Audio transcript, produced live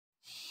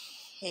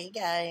Hey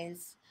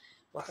guys,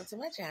 welcome to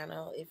my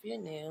channel. If you're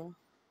new,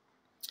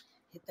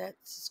 hit that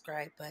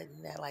subscribe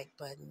button, that like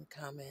button,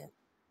 comment,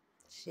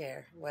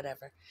 share,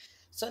 whatever.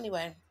 So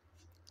anyway,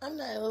 I'm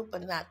new,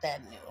 but not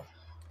that new.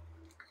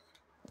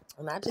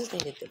 And I just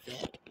needed to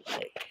vent.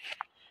 Like,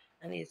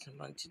 I needed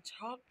someone to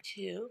talk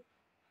to.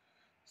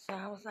 So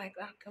I was like,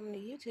 I'll come to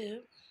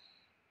YouTube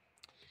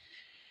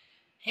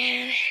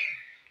and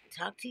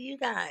talk to you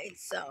guys.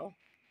 So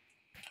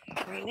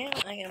right now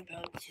I am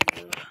about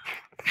to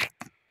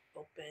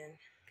open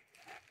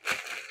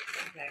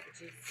some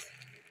packages.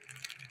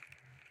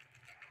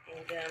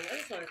 And I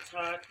just want to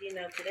talk,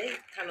 today's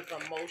kind of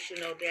an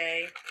emotional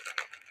day.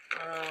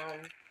 I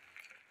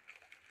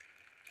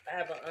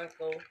have an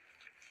uncle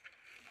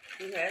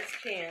who has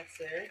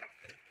cancer.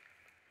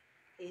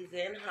 He's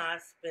in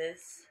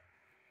hospice.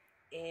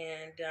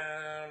 And,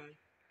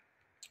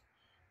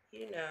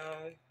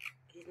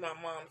 he's my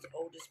mom's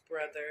oldest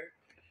brother.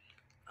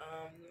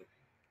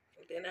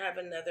 Then I have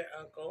another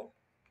uncle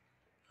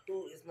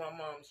who is my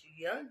mom's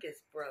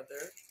youngest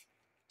brother.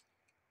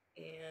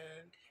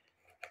 And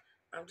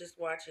I'm just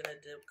watching a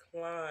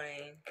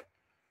decline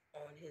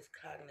on his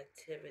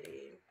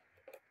cognitivity.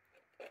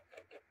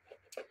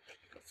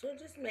 So it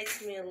just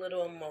makes me a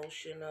little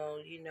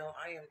emotional.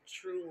 I am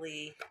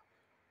truly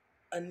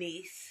a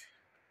niece.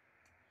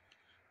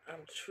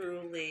 I'm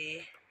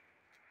truly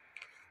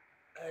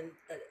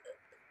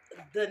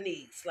the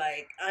niece.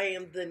 Like, I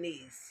am the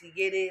niece. You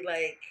get it?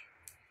 Like,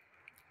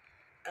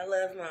 I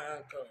love my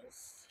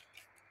uncles.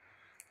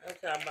 I'm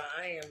talking about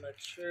I am a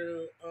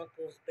true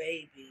uncle's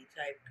baby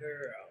type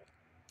girl.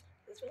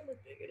 This one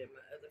looks bigger than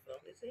my other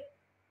phone, is it?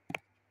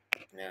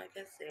 No, I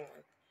can see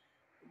one.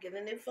 Get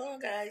a new phone,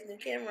 guys. New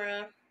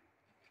camera.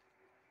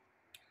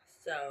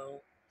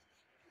 So,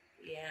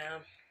 yeah.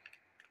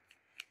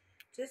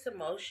 Just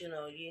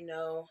emotional,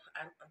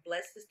 I'm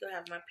blessed to still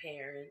have my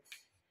parents.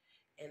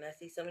 And I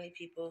see so many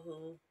people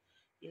who,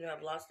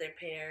 have lost their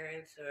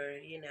parents or,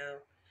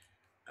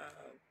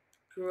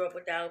 grew up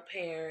without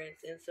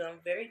parents. And so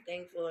I'm very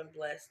thankful and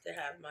blessed to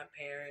have my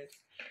parents.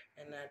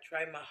 And I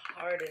try my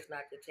hardest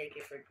not to take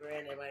it for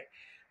granted. Like,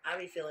 I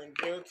be feeling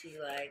guilty,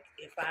 like,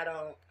 if I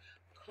don't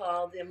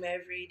call them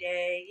every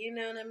day, you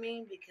know what I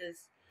mean?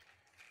 Because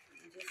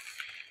you just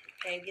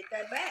can't get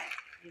that back.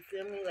 You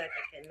feel me? Like,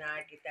 I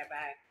cannot get that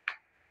back.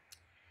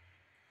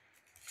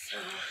 So,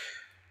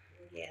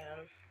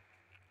 yeah.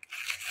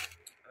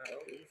 I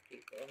owe these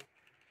people.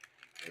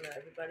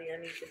 Everybody I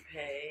need to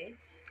pay.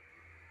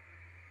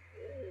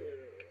 Ooh.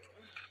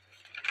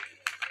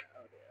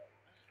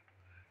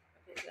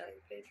 Okay, gotta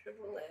pay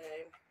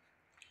AAA.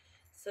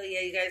 So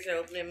yeah, you guys are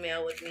opening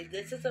mail with me.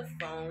 This is a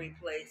phone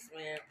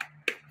replacement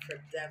for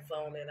that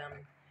phone that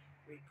I'm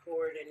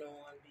recording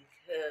on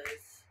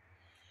because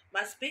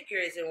my speaker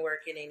isn't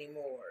working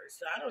anymore.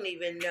 So I don't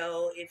even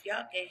know if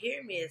y'all can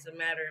hear me. As a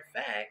matter of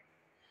fact,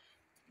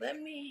 let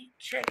me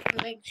check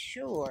and make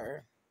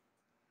sure.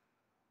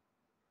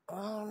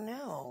 Oh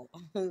no.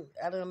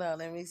 I don't know.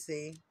 Let me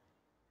see.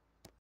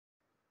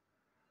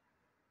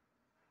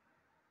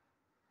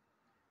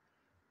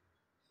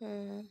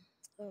 Oh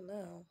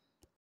no.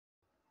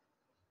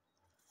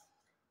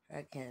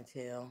 I can't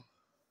tell.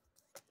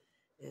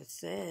 It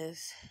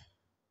says,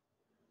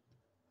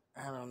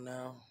 I don't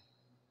know.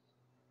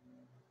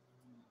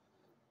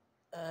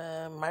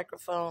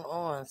 Microphone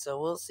on.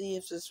 So we'll see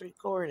if it's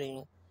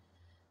recording.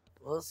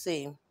 We'll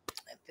see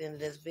at the end of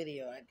this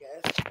video, I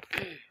guess.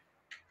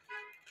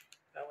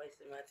 I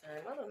wasted my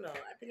time. I don't know.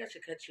 I think I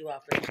should cut you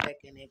off for a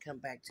second and come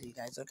back to you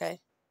guys, okay?